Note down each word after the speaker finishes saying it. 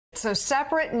So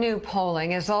separate new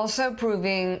polling is also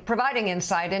providing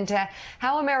insight into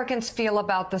how Americans feel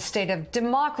about the state of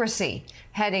democracy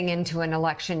heading into an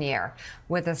election year.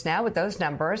 With us now with those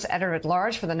numbers,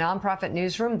 editor-at-large for the nonprofit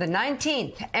newsroom, the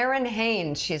 19th, Errin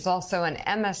Haines. She's also an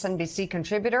MSNBC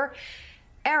contributor.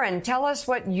 Errin, tell us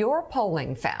what your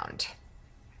polling found.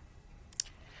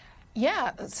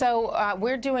 Yeah, so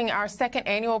we're doing our second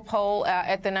annual poll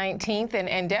at the 19th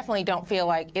and definitely don't feel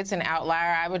like it's an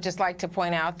outlier. I would just like to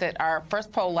point out that our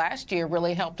first poll last year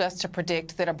really helped us to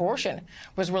predict that abortion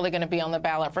was really going to be on the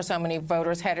ballot for so many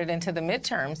voters headed into the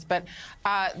midterms. But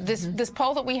this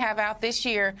poll that we have out this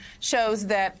year shows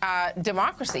that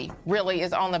democracy really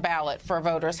is on the ballot for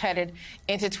voters headed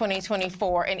into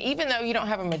 2024. And even though you don't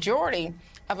have a majority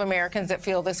of Americans that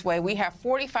feel this way, we have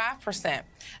 45%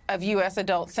 of U.S.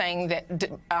 adults saying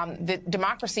that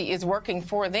democracy is working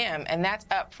for them, and that's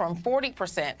up from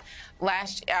 40%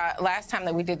 last time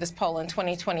that we did this poll in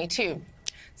 2022.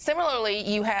 Similarly,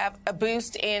 you have a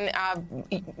boost in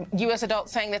U.S.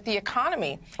 adults saying that the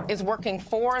economy is working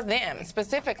for them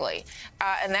specifically,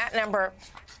 and that number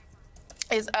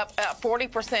is up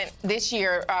 40% this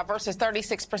year versus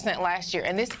 36% last year.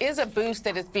 And this is a boost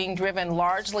that is being driven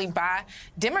largely by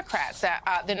Democrats.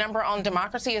 The number on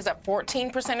democracy is up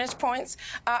 14 percentage points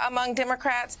among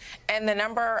Democrats. And the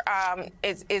number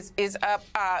is up,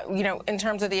 in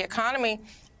terms of the economy,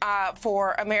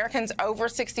 for Americans over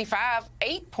 65,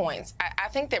 8 points. I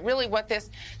think that really what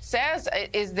this says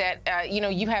is that,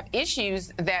 you have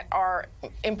issues that are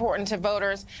important to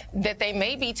voters that they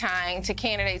may be tying to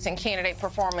candidates and candidate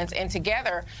performance. And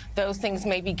together, those things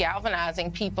may be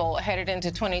galvanizing people headed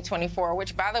into 2024,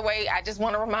 which, by the way, I just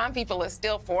want to remind people is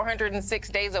still 406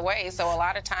 days away. So a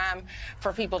lot of time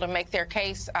for people to make their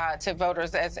case to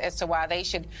voters as to why they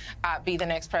should be the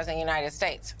next president of the United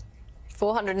States.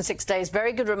 406 days.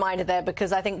 Very good reminder there,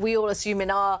 because I think we all assume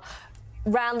in our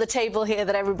round the table here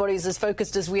that everybody's as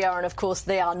focused as we are, and of course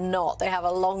they are not. They have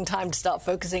a long time to start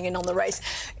focusing in on the race.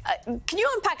 Can you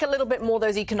unpack a little bit more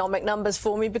those economic numbers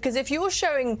for me? Because if you're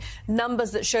showing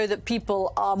numbers that show that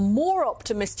people are more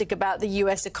optimistic about the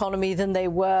U.S. economy than they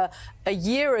were a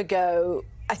year ago,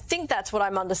 I think that's what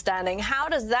I'm understanding. How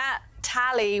does that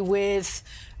tally with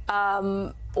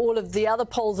all of the other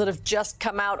polls that have just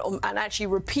come out, and actually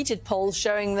repeated polls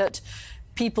showing that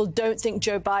people don't think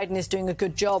Joe Biden is doing a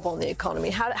good job on the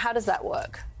economy? How does that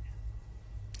work?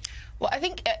 Well, I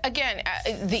think, again,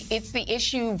 it's the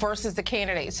issue versus the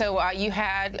candidate. So you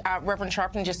had Reverend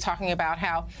Sharpton just talking about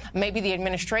how maybe the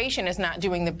administration is not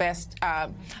doing the best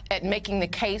at making the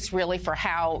case, really, for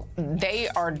how they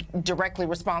are directly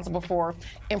responsible for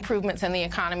improvements in the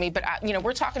economy. But,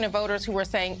 we're talking to voters who are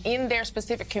saying in their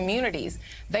specific communities,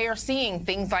 they are seeing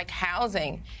things like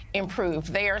housing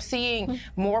improve. They are seeing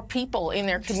more people in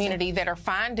their community that are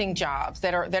finding jobs,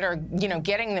 that are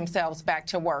getting themselves back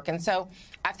to work. And so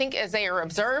I think as they are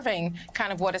observing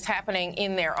kind of what is happening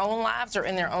in their own lives or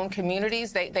in their own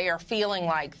communities, they are feeling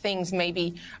like things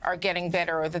maybe are getting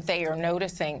better, or that they are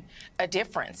noticing a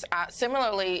difference.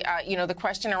 Similarly, the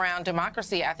question around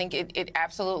democracy, I think it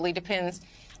absolutely depends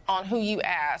on who you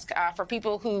ask. For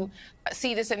people who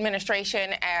see this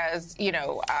administration as,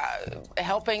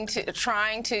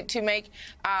 trying to make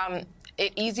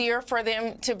it easier for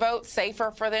them to vote,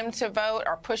 safer for them to vote,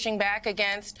 or pushing back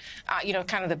against,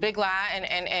 kind of the big lie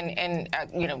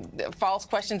and false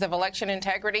questions of election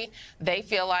integrity, they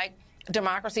feel like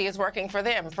democracy is working for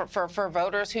them. For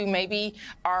voters who maybe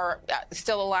are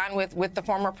still aligned with the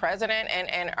former president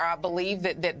and believe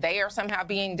that they are somehow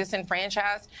being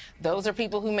disenfranchised, those are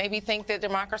people who maybe think that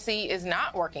democracy is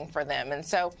not working for them. And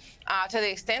so to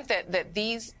the extent that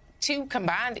these two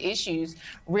combined issues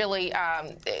really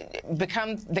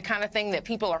become the kind of thing that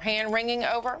people are hand-wringing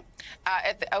over,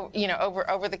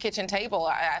 over the kitchen table,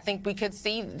 I think we could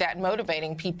see that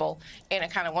motivating people in a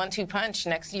kind of 1-2 punch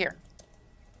next year.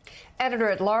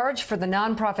 Editor-at-large for the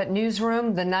nonprofit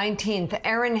newsroom, the 19th,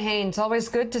 Errin Haines. Always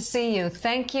good to see you.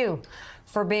 Thank you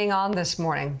for being on this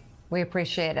morning. We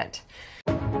appreciate it.